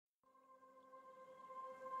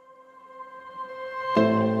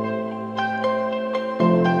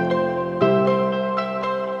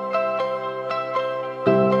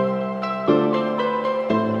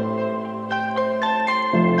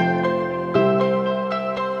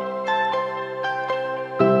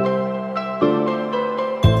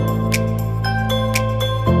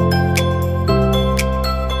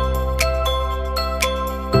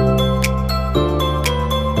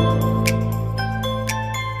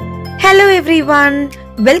Hello everyone,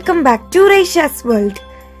 welcome back to Raisha's world.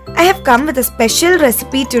 I have come with a special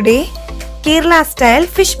recipe today, Kerala style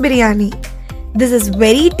fish biryani. This is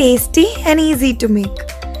very tasty and easy to make.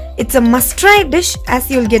 It's a must try dish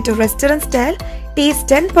as you'll get a restaurant style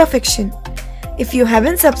taste and perfection. If you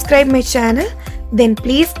haven't subscribed my channel, then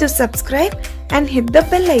please do subscribe and hit the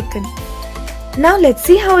bell icon. Now let's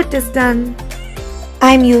see how it is done.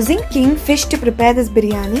 I am using king fish to prepare this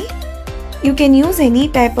biryani. You can use any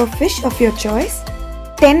type of fish of your choice.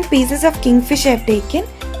 10 pieces of kingfish I have taken,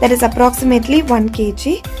 that is approximately 1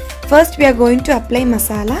 kg. First we are going to apply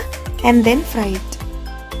masala and then fry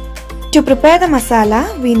it. To prepare the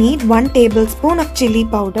masala, we need 1 tablespoon of chilli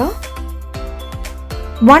powder,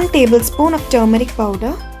 1 tablespoon of turmeric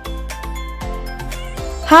powder,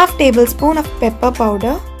 half tablespoon of pepper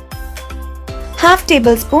powder, half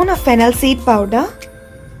tablespoon of fennel seed powder,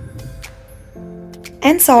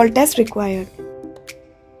 and salt as required.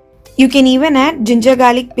 You can even add ginger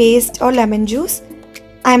garlic paste or lemon juice.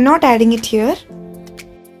 I am not adding it here.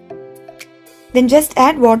 Then just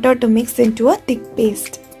add water to mix into a thick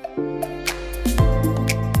paste.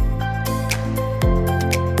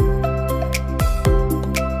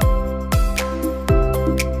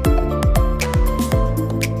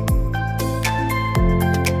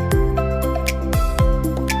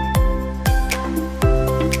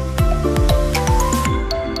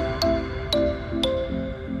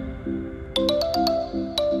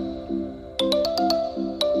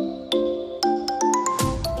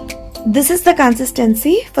 This is the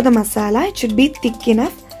consistency for the masala. It should be thick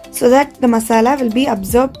enough so that the masala will be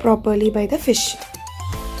absorbed properly by the fish.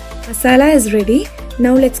 Masala is ready.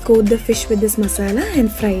 Now let's coat the fish with this masala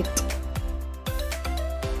and fry it.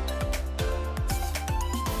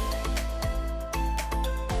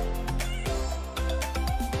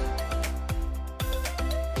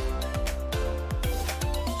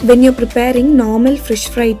 When you're preparing normal fish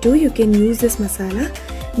fry too, you can use this masala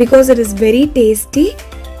because it is very tasty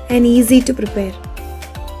and easy to prepare.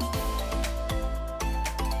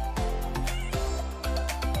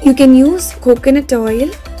 You can use coconut oil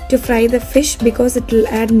to fry the fish because it will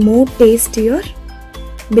add more taste to your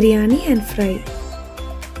biryani and fry.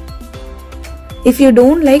 If you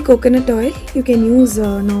don't like coconut oil, you can use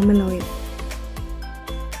normal oil.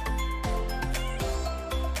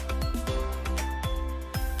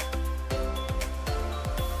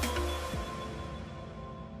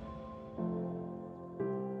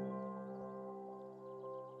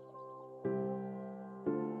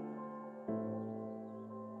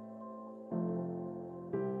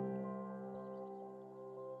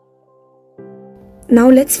 Now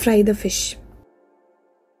let's fry the fish.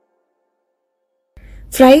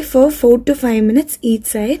 Fry for 4 to 5 minutes each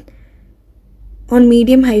side on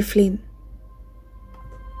medium-high flame.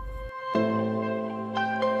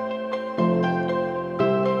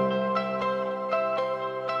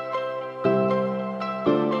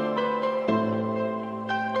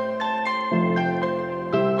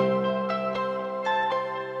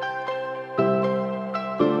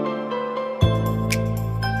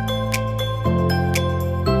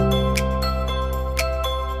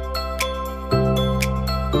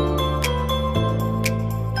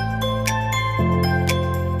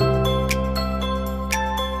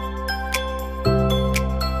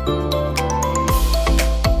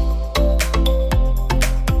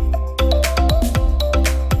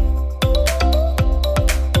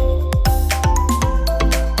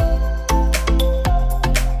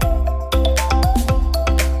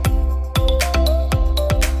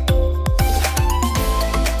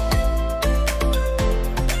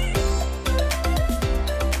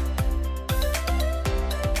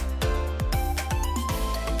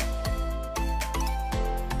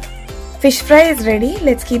 Fish fry is ready.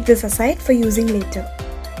 Let's keep this aside for using later.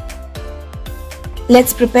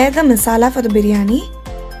 Let's prepare the masala for the biryani.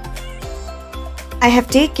 I have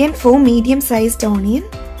taken 4 medium-sized onion,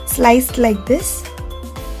 sliced like this.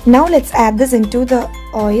 Now let's add this into the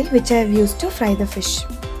oil which I have used to fry the fish.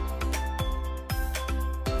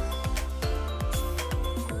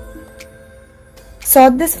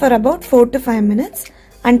 Saute this for about 4 to 5 minutes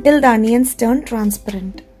until the onions turn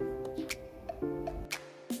transparent.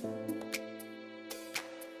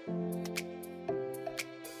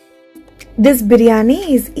 This biryani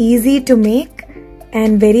is easy to make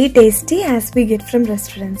and very tasty as we get from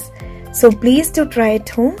restaurants. So please do try it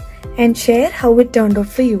home and share how it turned out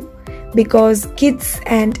for you, because kids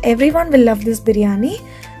and everyone will love this biryani.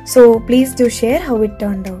 So please do share how it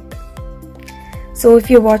turned out. So if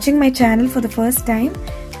you're watching my channel for the first time,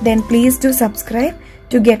 then please do subscribe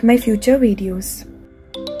to get my future videos.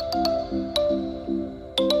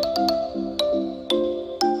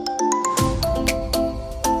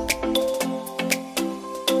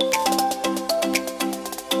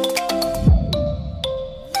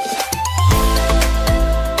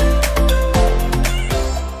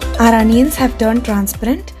 onions have turned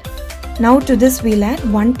transparent. Now to this we'll add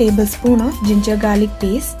 1 tablespoon of ginger garlic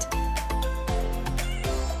paste.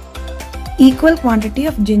 Equal quantity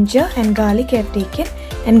of ginger and garlic I have taken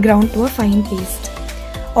and ground to a fine paste.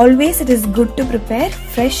 Always it is good to prepare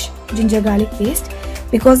fresh ginger garlic paste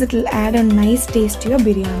because it will add a nice taste to your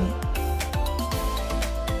biryani.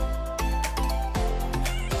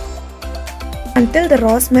 Until the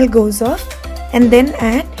raw smell goes off, and then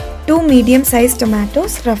add 2 medium-sized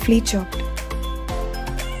tomatoes roughly chopped.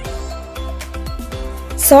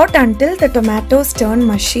 Saute until the tomatoes turn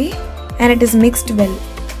mushy and it is mixed well.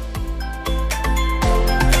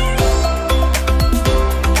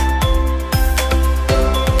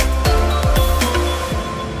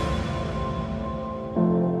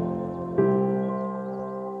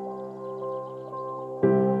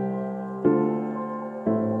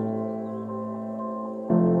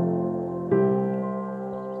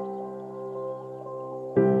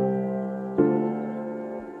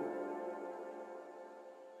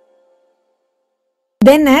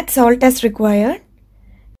 Then add salt as required.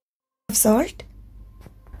 Salt.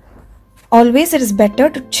 Always it is better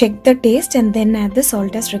to check the taste and then add the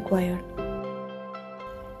salt as required.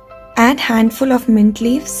 Add handful of mint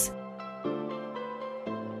leaves.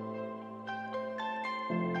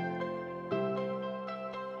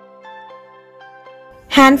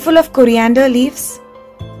 Handful of coriander leaves.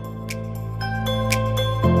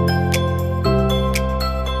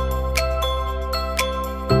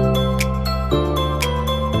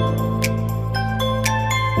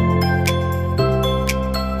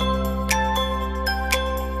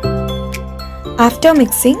 After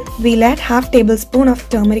mixing, we'll add half tablespoon of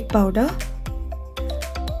turmeric powder,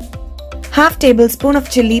 half tablespoon of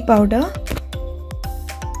chilli powder,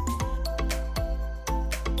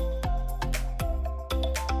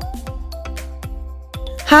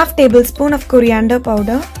 half tablespoon of coriander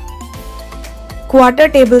powder, quarter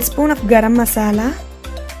tablespoon of garam masala.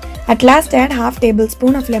 At last add half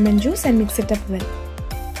tablespoon of lemon juice and mix it up well.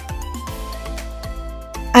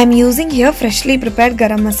 I am using here freshly prepared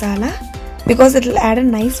garam masala because it will add a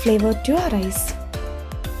nice flavor to your rice.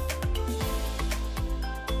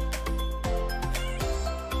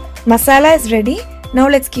 Masala is ready. Now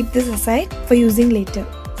let's keep this aside for using later.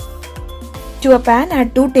 To a pan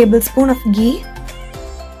add 2 tablespoons of ghee,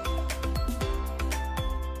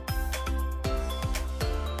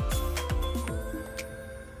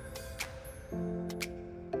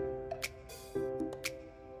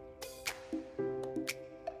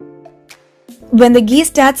 when the ghee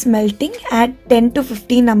starts melting, add 10 to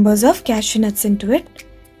 15 numbers of cashew nuts into it.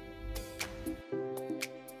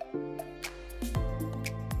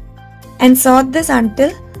 And saute this until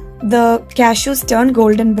the cashews turn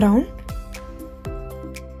golden brown.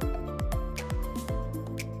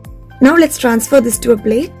 Now let's transfer this to a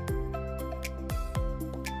plate.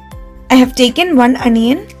 I have taken 1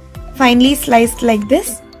 onion, finely sliced like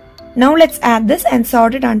this. Now let's add this and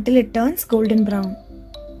saute it until it turns golden brown.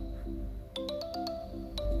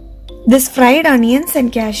 This fried onions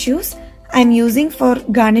and cashews I am using for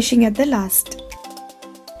garnishing at the last.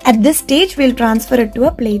 At this stage we'll transfer it to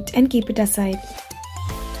a plate and keep it aside.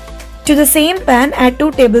 To the same pan add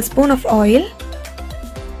 2 tablespoons of oil.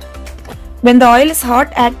 When the oil is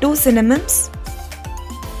hot add 2 cinnamoms,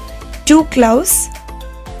 2 cloves,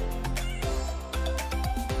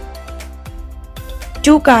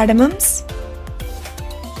 2 cardamoms,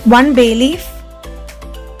 1 bay leaf,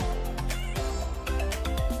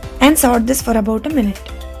 and saute this for about a minute.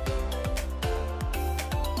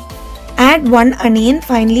 Add 1 onion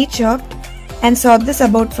finely chopped and saute this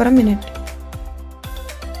about for a minute.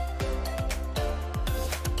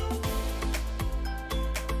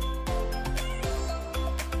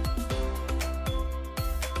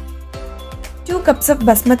 Two cups of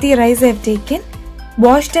basmati rice I have taken,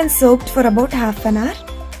 washed and soaked for about half an hour.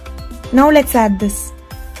 Now let's add this.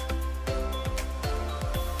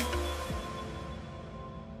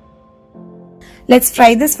 Let's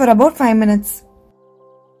fry this for about 5 minutes.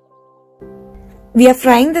 We are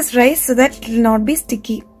frying this rice so that it will not be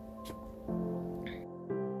sticky.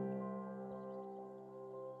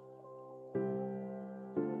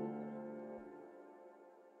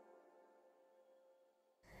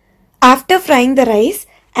 After frying the rice,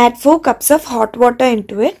 add 4 cups of hot water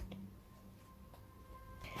into it.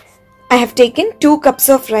 I have taken 2 cups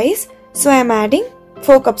of rice, so I am adding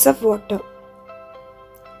 4 cups of water.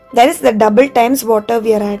 That is the double times water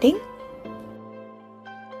we are adding.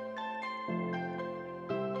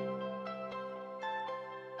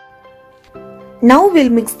 Now we'll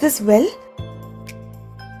mix this well.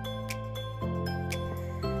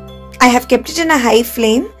 I have kept it in a high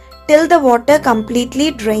flame till the water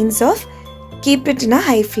completely drains off. Keep it in a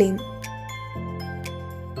high flame.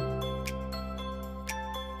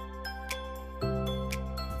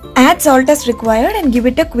 Add salt as required and give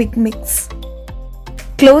it a quick mix.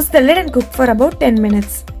 Close the lid and cook for about 10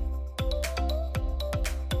 minutes.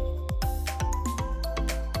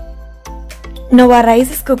 Now our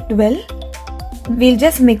rice is cooked well. We'll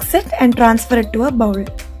just mix it and transfer it to a bowl.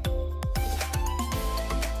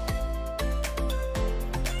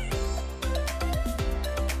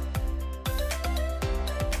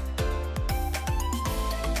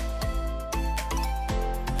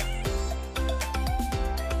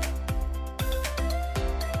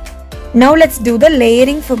 Now let's do the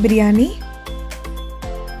layering for biryani.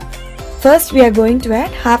 First we are going to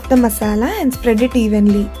add half the masala and spread it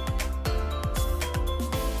evenly.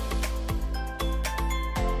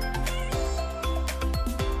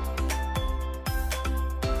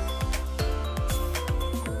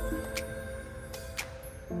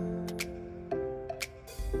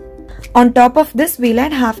 On top of this we'll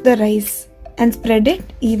add half the rice and spread it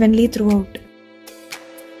evenly throughout.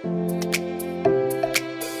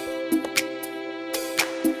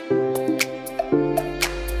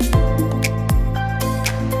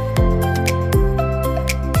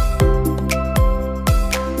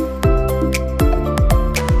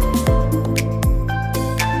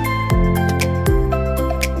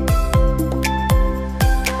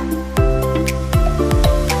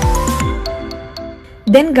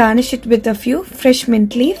 Then garnish it with a few fresh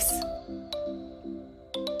mint leaves.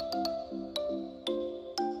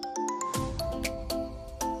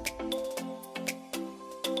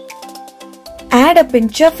 Add a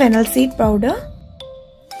pinch of fennel seed powder.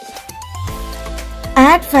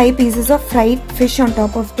 Add 5 pieces of fried fish on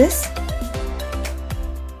top of this.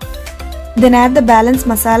 Then add the balanced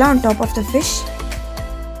masala on top of the fish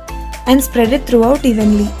and spread it throughout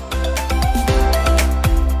evenly.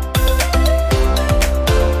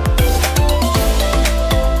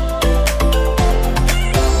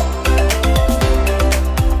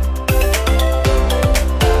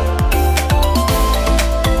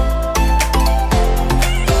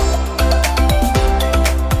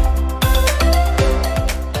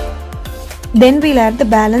 Then we'll add the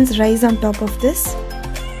balanced rice on top of this.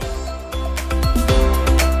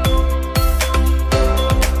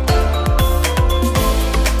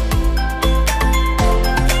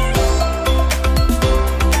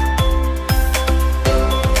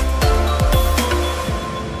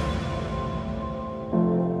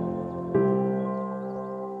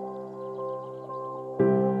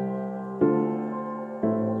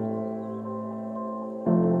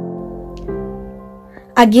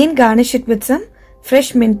 Again garnish it with some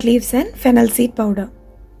fresh mint leaves and fennel seed powder.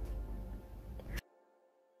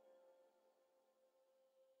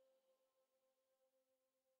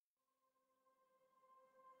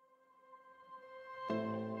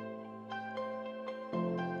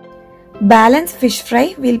 Balanced fish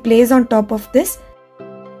fry we'll place on top of this.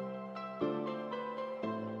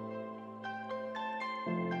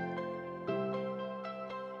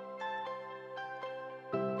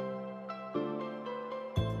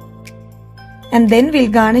 And then we'll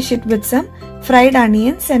garnish it with some fried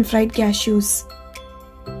onions and fried cashews.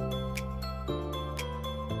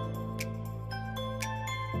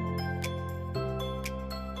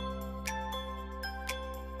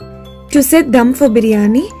 To set dum for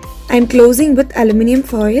biryani, I am closing with aluminium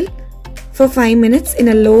foil for 5 minutes in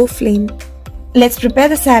a low flame. Let's prepare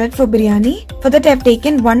the salad for biryani. For that I have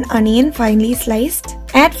taken 1 onion finely sliced.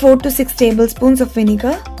 Add 4 to 6 tablespoons of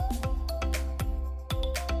vinegar.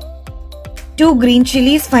 2 green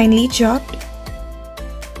chilies finely chopped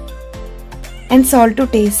and salt to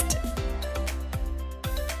taste,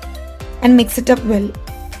 and mix it up well.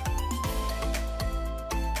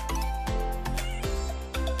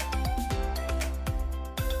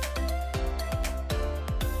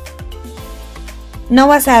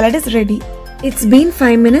 Now our salad is ready. It's been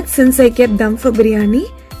 5 minutes since I kept dum for biryani.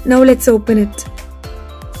 Now let's open it.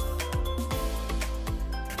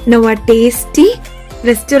 Now our tasty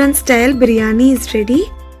restaurant style biryani is ready.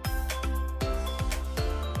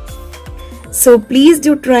 So please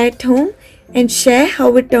do try at home and share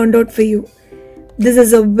how it turned out for you. This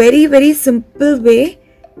is a very simple way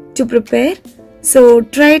to prepare. So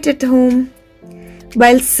try it at home.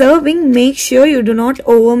 While serving, make sure you do not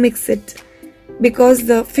overmix it because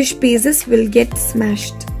the fish pieces will get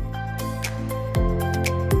smashed.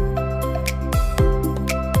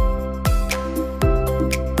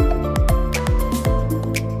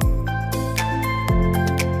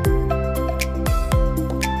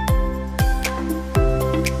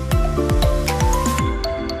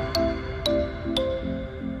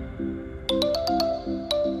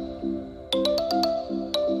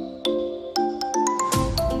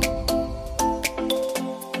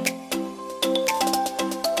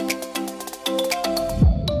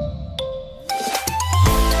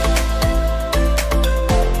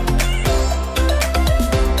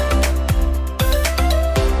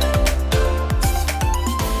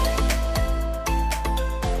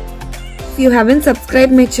 you haven't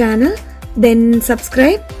subscribed my channel, then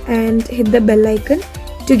subscribe and hit the bell icon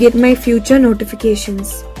to get my future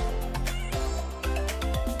notifications.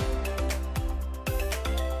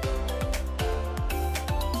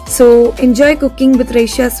 So enjoy cooking with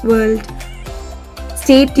Raisha's World.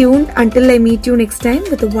 Stay tuned until I meet you next time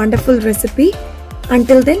with a wonderful recipe.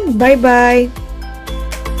 Until then, bye bye.